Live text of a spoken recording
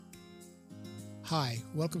Hi,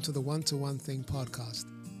 welcome to the One-to-One Thing podcast.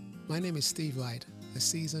 My name is Steve Wright, a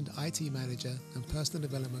seasoned IT manager and personal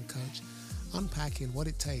development coach, unpacking what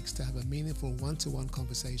it takes to have a meaningful one-to-one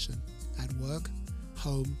conversation at work,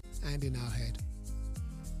 home, and in our head.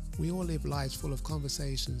 We all live lives full of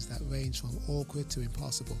conversations that range from awkward to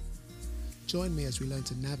impossible. Join me as we learn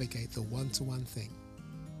to navigate the one-to-one thing.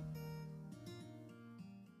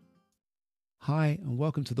 Hi, and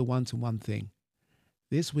welcome to the One-to-One Thing.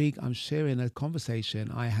 This week, I'm sharing a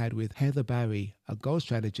conversation I had with Heather Barry, a goal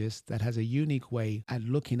strategist that has a unique way at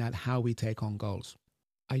looking at how we take on goals.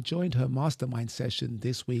 I joined her mastermind session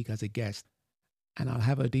this week as a guest, and I'll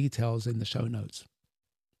have her details in the show notes.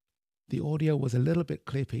 The audio was a little bit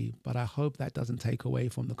clippy, but I hope that doesn't take away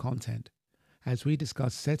from the content, as we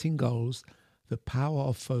discuss setting goals, the power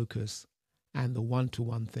of focus, and the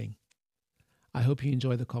one-to-one thing. I hope you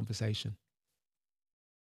enjoy the conversation.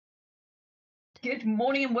 Good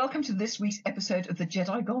morning and welcome to this week's episode of the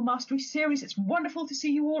Jedi Goal Mastery Series. It's wonderful to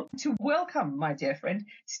see you all, to welcome my dear friend,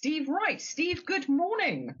 Steve Wright. Steve, good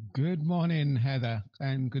morning. Good morning, Heather,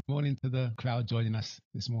 and good morning to the crowd joining us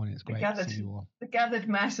this morning. It's great to see you all. The gathered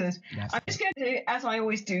masses. Yes. I'm just going to, as I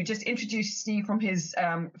always do, just introduce Steve from his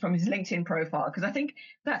LinkedIn profile, because I think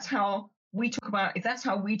that's how we talk about, if that's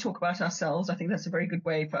how we talk about ourselves, I think that's a very good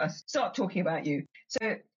way for us to start talking about you.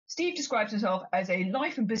 So Steve describes himself as a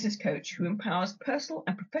life and business coach who empowers personal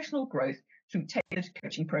and professional growth through tailored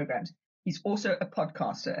coaching programs. He's also a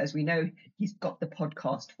podcaster. As we know, he's got the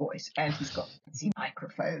podcast voice and he's got the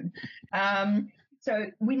microphone. So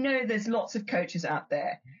we know there's lots of coaches out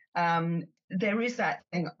there. There is that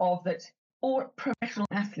thing of that all professional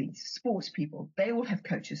athletes, sports people, they all have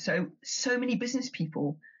coaches. So many business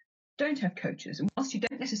people don't have coaches. And whilst you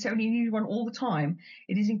don't necessarily need one all the time,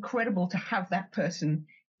 it is incredible to have that person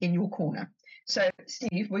in your corner. So,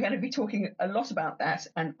 Steve, we're going to be talking a lot about that.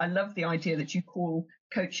 And I love the idea that you call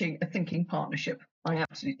coaching a thinking partnership. I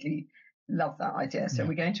absolutely love that idea. So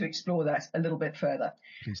we're going to explore that a little bit further.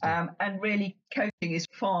 And really, coaching is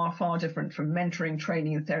far, far different from mentoring,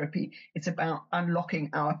 training, and therapy. It's about unlocking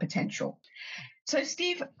our potential. So,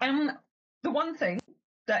 Steve, the one thing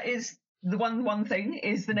is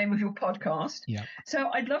the name of your podcast. Yeah. So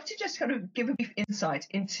I'd love to just kind of give a brief insight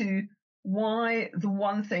into why the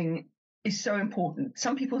one thing is so important.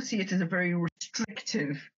 Some people see it as a very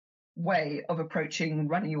restrictive way of approaching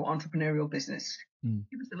running your entrepreneurial business.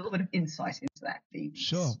 Give us a little bit of insight into that, please.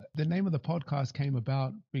 Sure. The name of the podcast came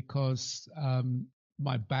about because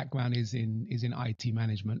my background is in IT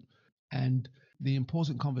management, and the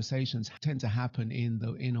important conversations tend to happen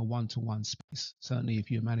in a one-to-one space. Certainly,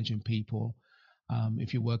 if you're managing people,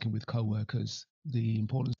 if you're working with co-workers, the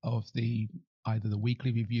importance of either the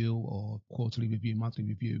weekly review or quarterly review, monthly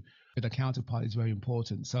review with a counterpart is very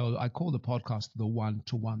important. So I call the podcast the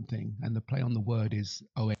one-to-one thing, and the play on the word is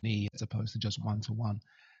ONE as opposed to just one-to-one,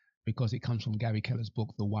 because it comes from Gary Keller's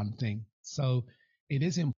book, The One Thing. So it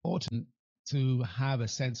is important to have a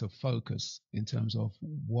sense of focus in terms of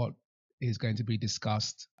what is going to be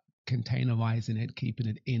discussed, containerizing it, keeping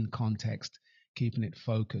it in context, keeping it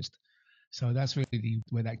focused. So that's really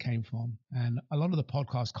where that came from. And a lot of the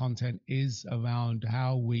podcast content is around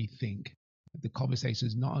how we think, the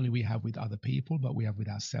conversations not only we have with other people, but we have with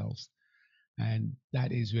ourselves. And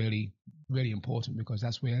that is really, really important, because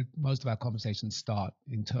that's where most of our conversations start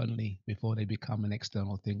internally before they become an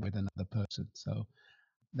external thing with another person. So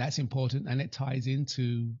that's important. And it ties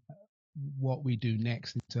into what we do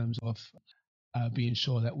next in terms of being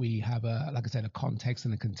sure that we have like I said, a context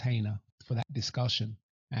and a container for that discussion,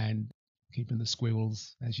 and keeping the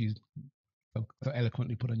squirrels, as you so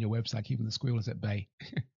eloquently put on your website, keeping the squirrels at bay.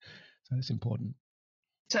 So it's important.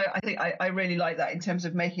 So I think I really like that in terms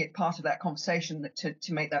of making it part of that conversation,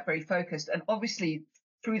 to make that very focused. And obviously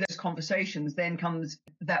through those conversations then comes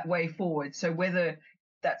that way forward. So whether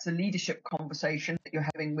that's a leadership conversation that you're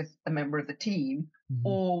having with a member of the team,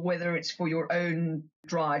 or whether it's for your own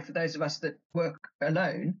drive, for those of us that work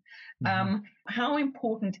alone, how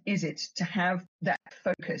important is it to have that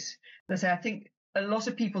focus? As I think a lot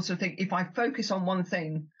of people sort of think, if I focus on one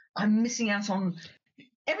thing, I'm missing out on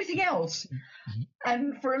everything else.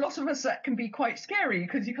 And for a lot of us, that can be quite scary,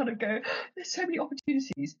 because you kind of go, there's so many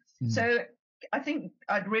opportunities. So I think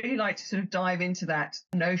I'd really like to sort of dive into that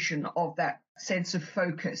notion of that sense of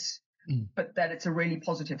focus, but that it's a really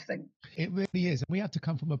positive thing. It really is. We have to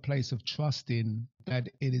come from a place of trusting that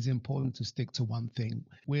it is important to stick to one thing.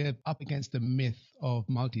 We're up against the myth of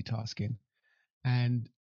multitasking, and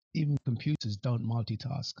even computers don't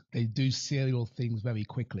multitask. They do serial things very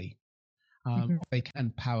quickly. They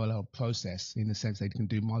can parallel process, in the sense they can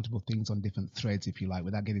do multiple things on different threads, if you like,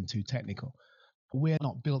 without getting too technical. We're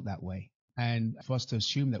not built that way. And for us to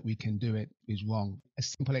assume that we can do it is wrong. A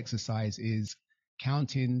simple exercise is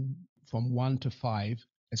counting from 1 to 5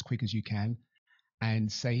 as quick as you can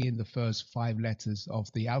and saying the first 5 letters of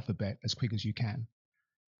the alphabet as quick as you can.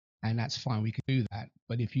 And that's fine. We can do that.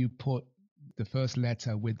 But if you put the first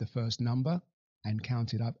letter with the first number and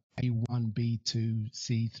count it up, A1, B2,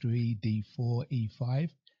 C3, D4, E5,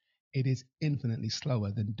 it is infinitely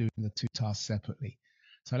slower than doing the 2 tasks separately.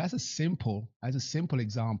 So that's a simple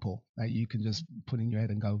example that you can just put in your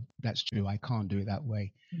head and go, that's true, I can't do it that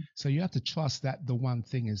way. So you have to trust that the one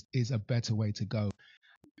thing is a better way to go.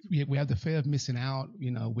 We have the fear of missing out.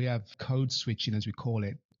 We have code switching, as we call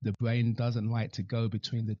it. The brain doesn't like to go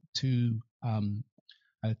between the two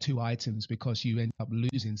items because you end up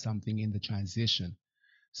losing something in the transition.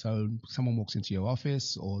 So someone walks into your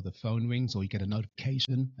office or the phone rings or you get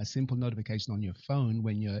a simple notification on your phone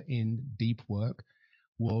when you're in deep work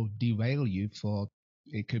will derail you for,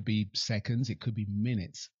 it could be seconds, it could be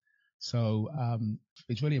minutes. So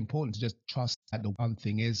it's really important to just trust that the one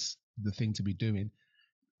thing is the thing to be doing.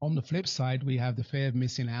 On the flip side, we have the fear of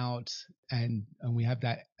missing out, and we have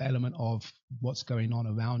that element of what's going on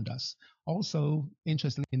around us. Also,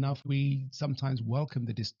 interestingly enough, we sometimes welcome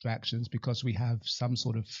the distractions because we have some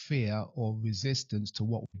sort of fear or resistance to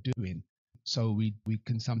what we're doing. So we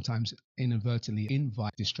can sometimes inadvertently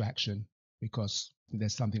invite distraction because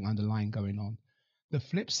there's something underlying going on. The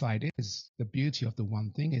flip side is the beauty of the one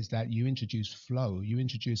thing is that you introduce flow. You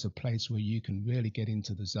introduce a place where you can really get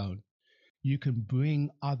into the zone. You can bring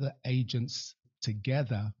other agents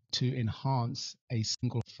together to enhance a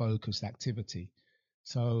single focused activity.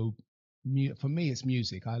 So for me, it's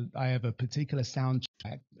music. I have a particular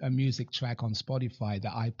soundtrack, a music track on Spotify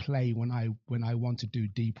that I play when I want to do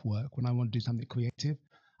deep work, when I want to do something creative.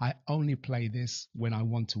 I only play this when I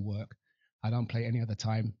want to work. I don't play any other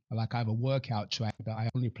time. Like I have a workout track that I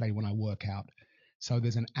only play when I work out. So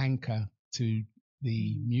there's an anchor to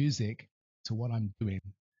the music to what I'm doing.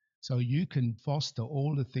 So you can foster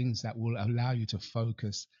all the things that will allow you to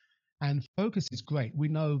focus. And focus is great. We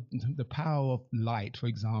know the power of light, for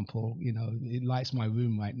example, it lights my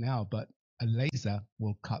room right now, but a laser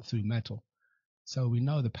will cut through metal. So we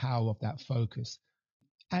know the power of that focus.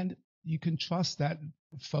 And you can trust that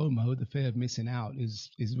FOMO, the fear of missing out,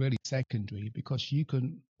 is really secondary because you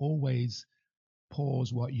can always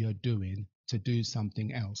pause what you're doing to do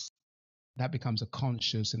something else. That becomes a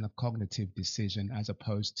conscious and a cognitive decision as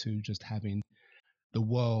opposed to just having the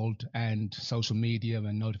world and social media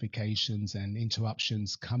and notifications and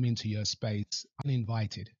interruptions come into your space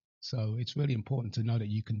uninvited. So it's really important to know that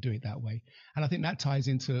you can do it that way. And I think that ties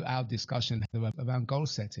into our discussion around goal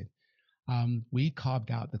setting. We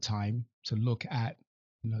carved out the time to look at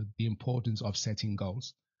the importance of setting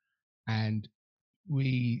goals. And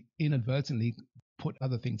we inadvertently put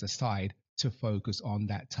other things aside to focus on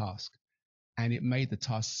that task. And it made the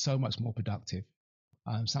task so much more productive.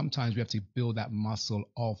 Sometimes we have to build that muscle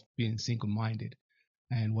of being single-minded.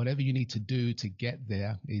 And whatever you need to do to get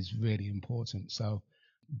there is really important. So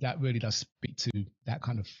that really does speak to that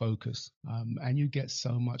kind of focus. And you get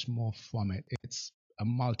so much more from it. It's a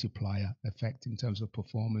multiplier effect in terms of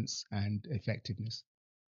performance and effectiveness.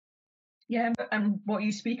 Yeah, and what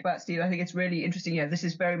you speak about, Steve, I think it's really interesting. This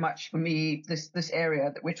is very much for me, this area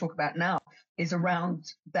that we're talking about now is around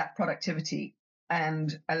that productivity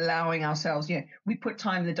and allowing ourselves, we put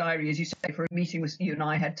time in the diary, as you say, for a meeting with you and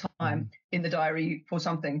I had time in the diary for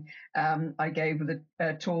something. I gave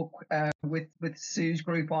a talk with Sue's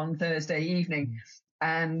group on Thursday evening,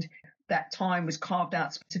 and that time was carved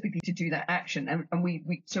out specifically to do that action. And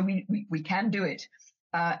we can do it.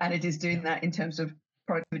 And it is doing that in terms of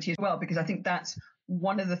productivity as well, because I think that's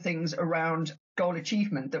one of the things around goal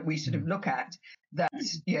achievement that we sort of look at, that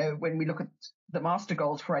when we look at the Master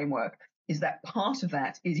Goals framework, is that part of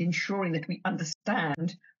that is ensuring that we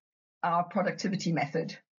understand our productivity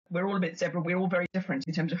method. We're all a bit separate. We're all very different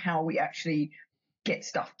in terms of how we actually get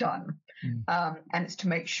stuff done. And it's to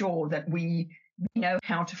make sure that we know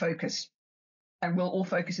how to focus. And we'll all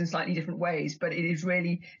focus in slightly different ways, but it is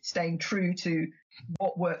really staying true to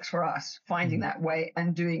what works for us, finding that way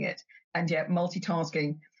and doing it. And yet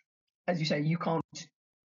multitasking, as you say, you can't,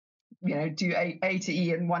 do A to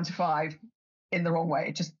E and 1 to 5 in the wrong way.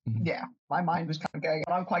 It just, my mind was kind of going,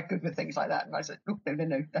 and I'm quite good with things like that. And I said, oh,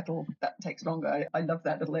 no, that takes longer. I love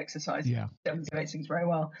that little exercise. Yeah. It demonstrates things very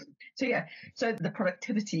well. So the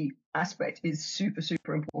productivity aspect is super,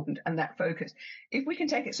 super important, and that focus. If we can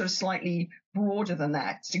take it sort of slightly broader than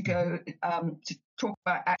that, to go to talk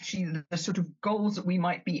about actually the sort of goals that we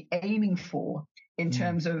might be aiming for in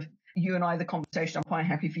terms of you and I, the conversation. I'm quite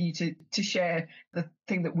happy for you to share the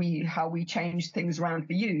thing that how we change things around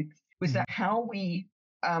for you. was that how we,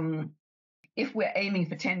 if we're aiming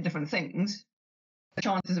for 10 different things, the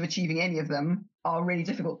chances of achieving any of them are really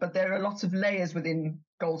difficult. But there are lots of layers within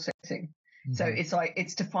goal setting. Mm-hmm. So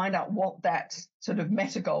it's to find out what that sort of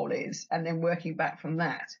meta goal is and then working back from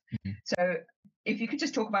that. Mm-hmm. So if you could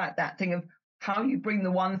just talk about that thing of how you bring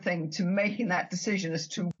the one thing to making that decision as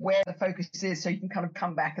to where the focus is, so you can kind of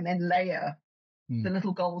come back and then layer the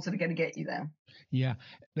little goals that are going to get you there. Yeah,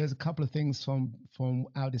 there's a couple of things from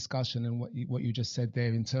our discussion and what you just said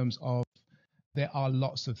there in terms of there are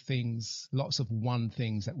lots of things, lots of one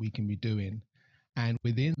things that we can be doing. And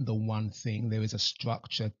within the one thing, there is a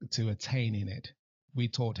structure to attaining it. We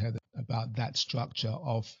talked about that structure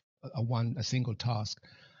of a single task.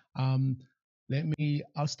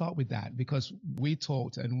 I'll start with that because we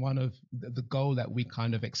talked, and one of the goal that we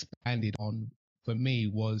kind of expanded on for me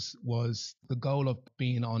was the goal of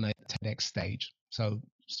being on a TEDx stage. So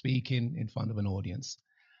speaking in front of an audience.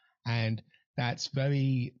 And that's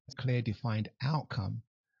very clear defined outcome.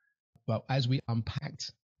 But as we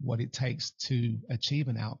unpacked what it takes to achieve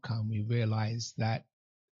an outcome, we realized that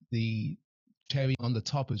the cherry on the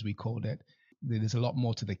top, as we called it, there's a lot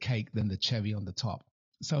more to the cake than the cherry on the top.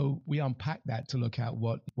 So we unpacked that to look at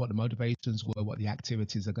what the motivations were, what the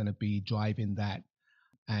activities are going to be driving that,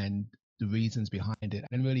 and the reasons behind it,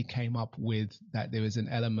 and really came up with that there is an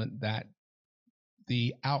element that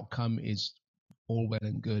the outcome is all well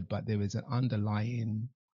and good, but there is an underlying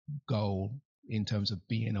goal in terms of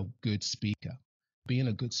being a good speaker. Being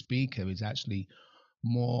a good speaker is actually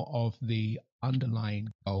more of the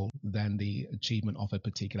underlying goal than the achievement of a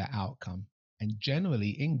particular outcome. And generally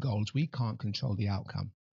in goals, we can't control the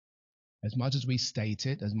outcome. As much as we state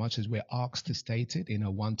it, as much as we're asked to state it in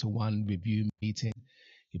a one-to-one review meeting,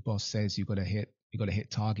 your boss says you've got to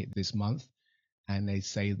hit target this month, and they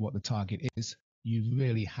say what the target is, you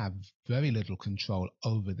really have very little control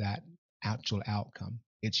over that actual outcome.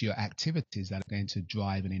 It's your activities that are going to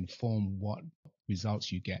drive and inform what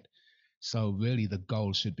results you get. So really the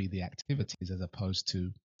goal should be the activities as opposed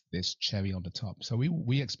to this cherry on the top. So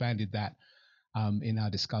we expanded that in our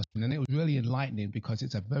discussion, and it was really enlightening because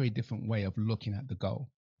it's a very different way of looking at the goal,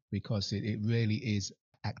 because it really is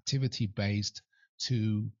activity based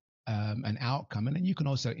to an outcome, and then you can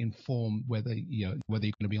also inform whether you're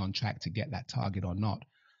going to be on track to get that target or not,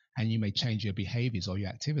 and you may change your behaviors or your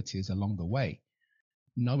activities along the way,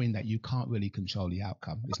 knowing that you can't really control the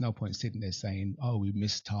outcome. There's no point sitting there saying, "Oh, we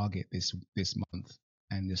missed target this month,"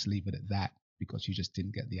 and just leave it at that because you just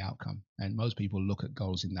didn't get the outcome. And most people look at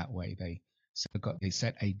goals in that way. They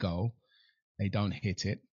set a goal, they don't hit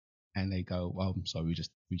it, and they go, "Well, I'm sorry, we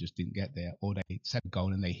just didn't get there." Or they set a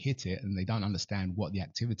goal and they hit it, and they don't understand what the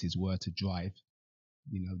activities were to drive,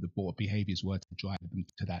 what behaviors were to drive them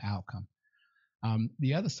to that outcome.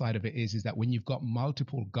 The other side of it is that when you've got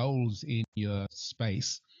multiple goals in your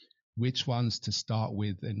space, which ones to start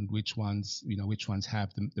with and which ones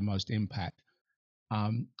have the most impact.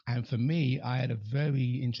 And for me, I had a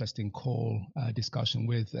very interesting discussion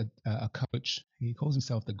with a coach. He calls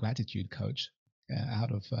himself the gratitude coach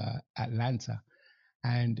out of Atlanta.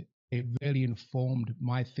 And it really informed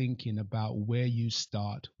my thinking about where you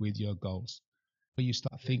start with your goals, where you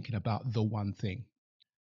start thinking about the one thing.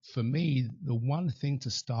 For me, the one thing to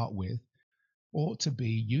start with ought to be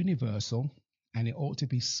universal, and it ought to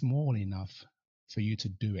be small enough for you to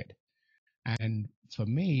do it. And for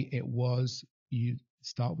me, it was you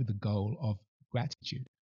start with the goal of gratitude.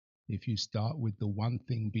 If you start with the one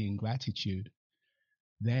thing being gratitude,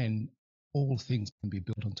 then all things can be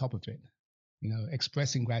built on top of it.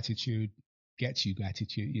 Expressing gratitude gets you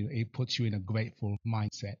gratitude. It puts you in a grateful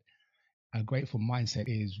mindset. A grateful mindset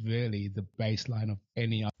is really the baseline of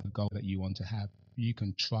any other goal that you want to have. You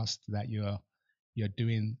can trust that you're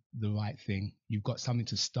doing the right thing. You've got something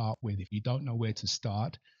to start with. If you don't know where to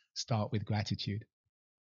start with gratitude.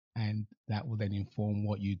 And that will then inform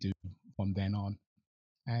what you do from then on.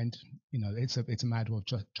 And, it's a matter of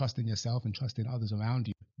trusting yourself and trusting others around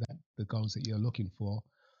you that the goals that you're looking for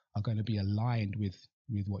are going to be aligned with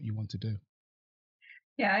what you want to do.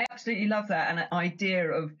 Yeah, I absolutely love that. And an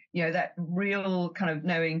idea of, that real kind of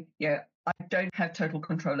knowing, I don't have total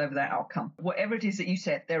control over that outcome. Whatever it is that you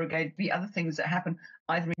said, there are going to be other things that happen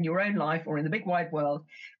either in your own life or in the big wide world.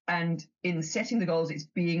 And in setting the goals, it's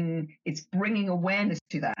bringing awareness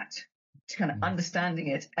to that, to kind of understanding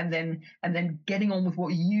it, and then getting on with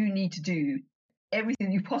what you need to do,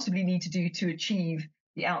 everything you possibly need to do to achieve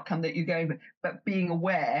the outcome that you're going with, but being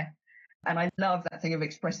aware. And I love that thing of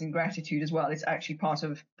expressing gratitude as well. It's actually part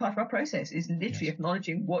of our process, is literally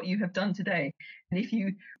acknowledging what you have done today. And if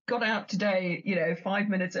you got out today, 5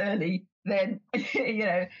 minutes early, then,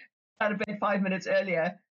 out of bed 5 minutes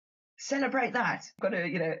earlier, celebrate that. Got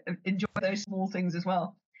to, enjoy those small things as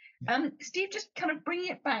well. Yeah. Steve, just kind of bringing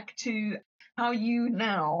it back to how you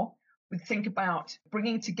now would think about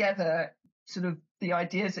bringing together sort of the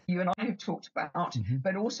ideas that you and I have talked about,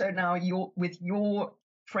 but also now with your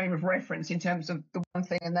frame of reference in terms of the one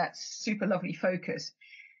thing, and that's super lovely focus.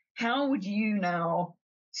 How would you now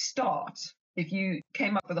start if you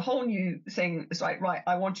came up with a whole new thing? It's like, right,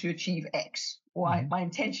 I want to achieve X, or my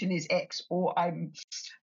intention is X, or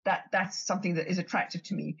that's something that is attractive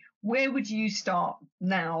to me. Where would you start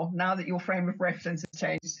now that your frame of reference has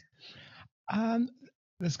changed?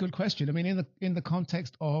 That's a good question. I mean, in the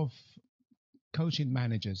context of coaching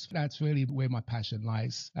managers, that's really where my passion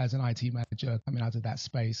lies as an IT manager coming out of that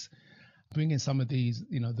space, bringing some of these,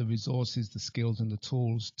 the resources, the skills and the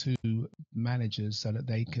tools to managers so that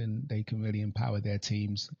they can really empower their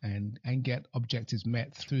teams and get objectives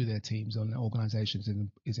met through their teams and organizations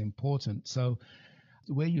is important. So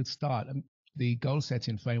where you'd start, the goal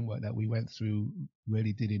setting framework that we went through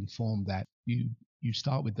really did inform that. You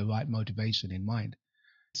start with the right motivation in mind.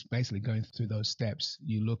 It's basically going through those steps.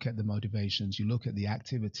 You look at the motivations, you look at the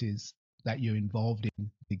activities that you're involved in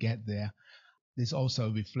to get there. There's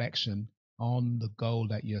also reflection on the goal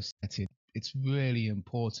that you're setting. It's really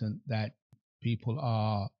important that people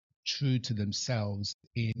are true to themselves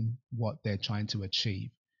in what they're trying to achieve.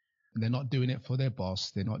 And they're not doing it for their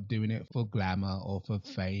boss. They're not doing it for glamour or for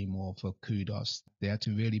fame or for kudos. They have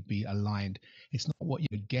to really be aligned. It's not what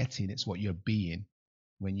you're getting, it's what you're being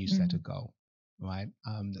when you set a goal, right?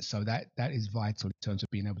 So that is vital in terms of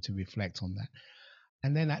being able to reflect on that.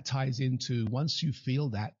 And then that ties into, once you feel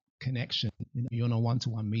that connection, you're on a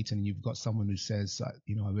one-to-one meeting and you've got someone who says,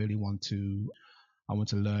 I really want to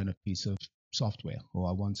learn a piece of software, or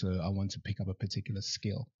I want to pick up a particular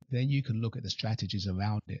skill. Then you can look at the strategies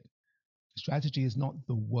around it. Strategy is not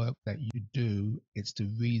the work that you do, it's the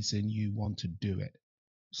reason you want to do it.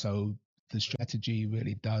 So the strategy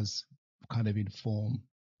really does kind of inform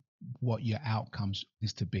what your outcomes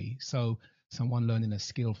is to be. So someone learning a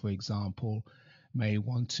skill, for example, may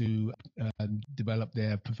want to develop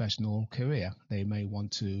their professional career. They may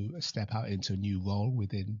want to step out into a new role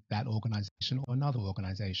within that organization or another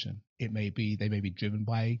organization. They may be driven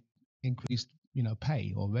by increased,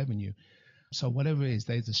 pay or revenue. So whatever it is,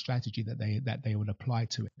 there's a strategy that they would apply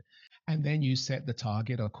to it. And then you set the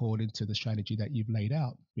target according to the strategy that you've laid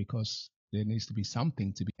out, because there needs to be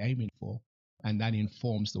something to be aiming for. And that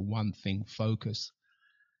informs the one thing focus.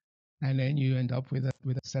 And then you end up with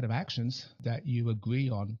a set of actions that you agree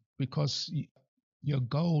on, because your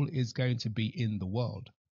goal is going to be in the world.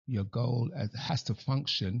 Your goal has to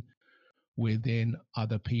function within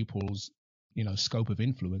other people's, scope of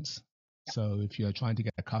influence. So if you're trying to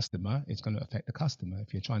get a customer, it's going to affect the customer.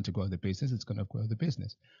 If you're trying to grow the business, it's going to grow the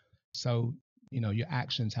business. So, your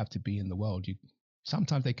actions have to be in the world.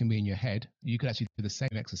 Sometimes they can be in your head. You could actually do the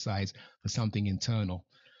same exercise for something internal,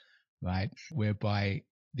 right? Whereby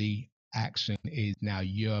the action is now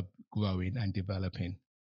you're growing and developing.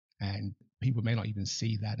 And people may not even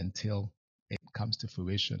see that until it comes to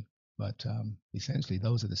fruition. But essentially,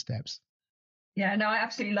 those are the steps. Yeah, no, I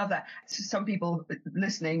absolutely love that. Some people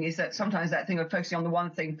listening is that sometimes that thing of focusing on the one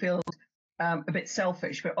thing feels a bit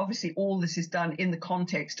selfish, but obviously all this is done in the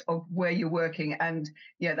context of where you're working and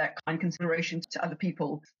that kind of consideration to other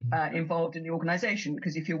people involved in the organization.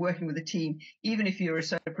 Because if you're working with a team, even if you're a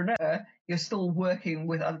solopreneur, you're still working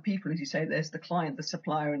with other people. As you say, there's the client, the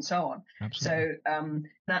supplier, and so on. Absolutely. So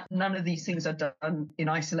none of these things are done in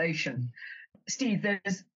isolation. Steve,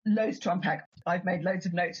 there's loads to unpack. I've made loads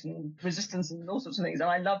of notes and resistance and all sorts of things. And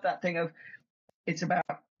I love that thing of it's about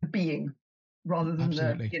being rather than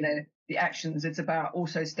the actions. It's about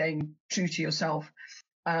also staying true to yourself.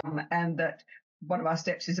 And that one of our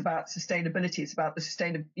steps is about sustainability. It's about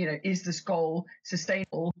the is this goal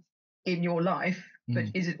sustainable in your life, but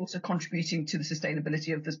is it also contributing to the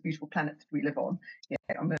sustainability of this beautiful planet that we live on?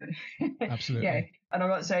 Absolutely. Yeah. And I'm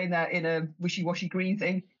not saying that in a wishy-washy green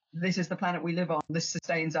thing. This is the planet we live on. This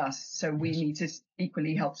sustains us. So we need to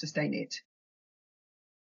equally help sustain it.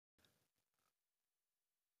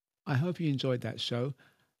 I hope you enjoyed that show.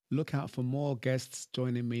 Look out for more guests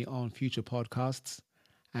joining me on future podcasts,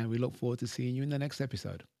 and we look forward to seeing you in the next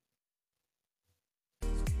episode.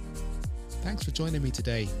 Thanks for joining me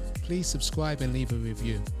today. Please subscribe and leave a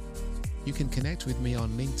review. You can connect with me on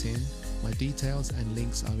LinkedIn. My details and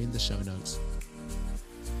links are in the show notes.